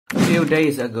few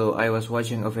days ago, I was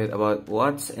watching a video about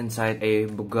what's inside a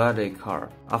Bugatti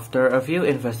car. After a few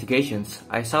investigations,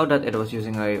 I saw that it was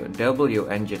using a W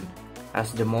engine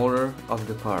as the motor of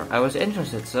the car. I was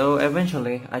interested, so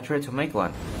eventually I tried to make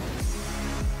one.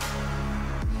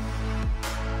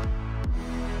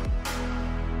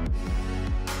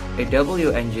 A W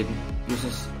engine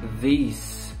uses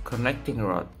these connecting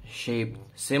rod shaped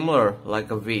similar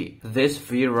like a V. This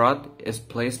V rod is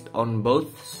placed on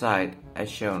both sides as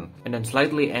shown and then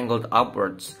slightly angled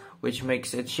upwards, which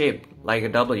makes it shaped like a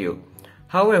W.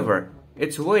 However,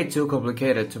 it's way too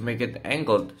complicated to make it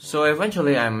angled, so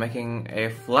eventually I'm making a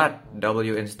flat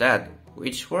W instead,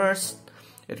 which works.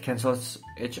 It cancels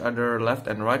each other left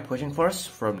and right pushing force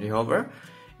from the hover.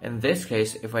 In this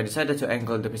case, if I decided to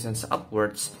angle the pistons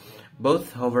upwards,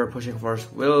 both hover pushing force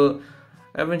will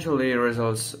eventually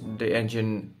result the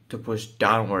engine to push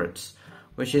downwards,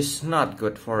 which is not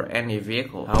good for any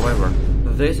vehicle. However,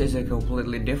 this is a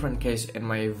completely different case in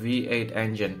my V8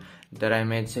 engine that I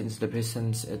made, since the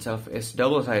pistons itself is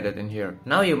double-sided in here.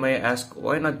 Now you may ask,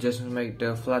 why not just make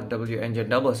the flat W engine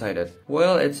double-sided?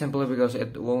 Well, it's simply because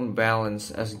it won't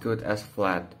balance as good as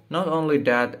flat. Not only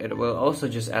that, it will also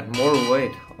just add more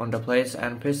weight on the plates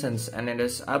and pistons, and it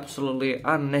is absolutely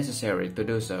unnecessary to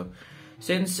do so,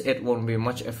 since it won't be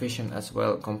much efficient as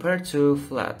well compared to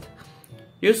flat.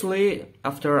 Usually,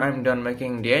 after I'm done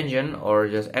making the engine, or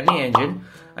just any engine,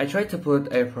 I try to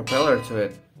put a propeller to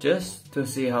it, just to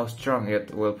see how strong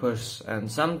it will push,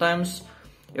 and sometimes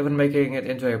even making it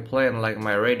into a plane like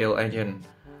my radial engine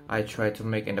I tried to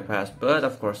make in the past, but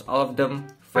of course all of them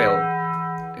failed.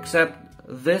 Except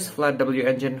this flat W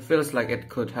engine feels like it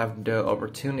could have the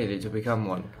opportunity to become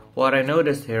one. What I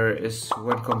noticed here is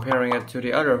when comparing it to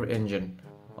the other engine.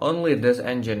 Only this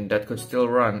engine that could still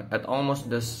run at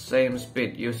almost the same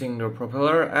speed using the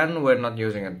propeller and when not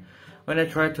using it. When I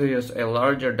try to use a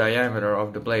larger diameter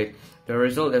of the blade, the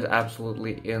result is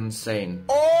absolutely insane.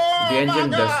 The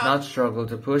engine does not struggle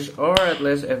to push, or at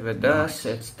least if it does,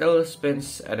 it still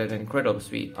spins at an incredible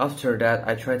speed. After that,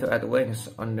 I try to add wings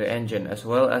on the engine as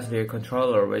well as the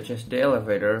controller, which is the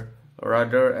elevator,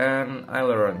 rudder, and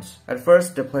ailerons. At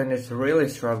first, the plane is really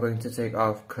struggling to take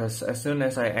off, cause as soon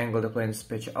as I angle the plane's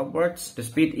pitch upwards, the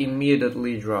speed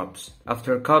immediately drops.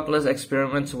 After countless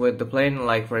experiments with the plane,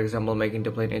 like for example making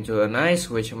the plane into an ice,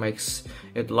 which makes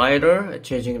it lighter,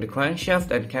 changing the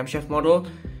crankshaft and camshaft model,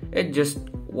 it just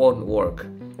won't work.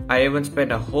 I even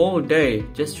spent a whole day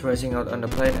just tracing out on the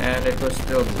plane, and it was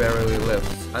still barely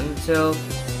lifts, until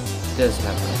this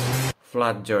happened.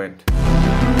 Flat joint.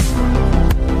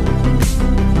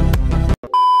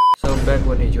 Back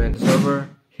when he joined the server,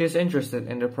 he's interested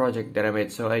in the project that I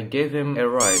made, so I gave him a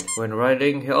ride. When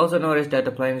riding, he also noticed that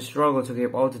the plane struggled to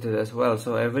keep altitude as well,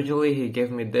 so eventually he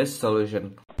gave me this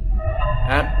solution.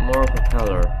 Add more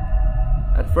propeller.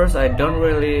 At first I don't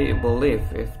really believe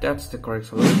if that's the correct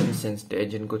solution, since the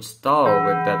engine could stall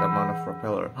with that amount of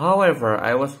propeller. However,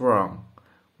 I was wrong.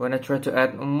 When I tried to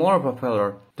add more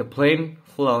propeller, the plane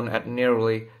flown at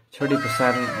nearly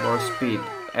 30% more speed,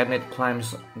 and it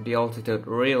climbs the altitude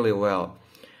really well.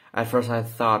 At first I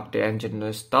thought the engine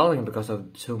was stalling because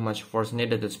of too much force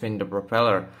needed to spin the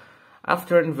propeller.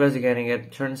 After investigating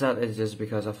it, turns out it's just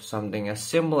because of something as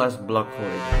simple as block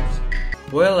collisions.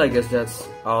 Well, I guess that's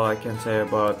all I can say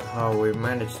about how we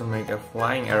managed to make a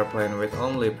flying airplane with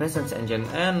only pistons engine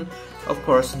and of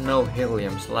course no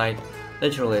heliums. Like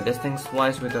literally this thing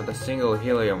flies without a single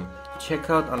helium. Check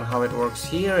out on how it works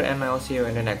here, and I'll see you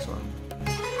in the next one.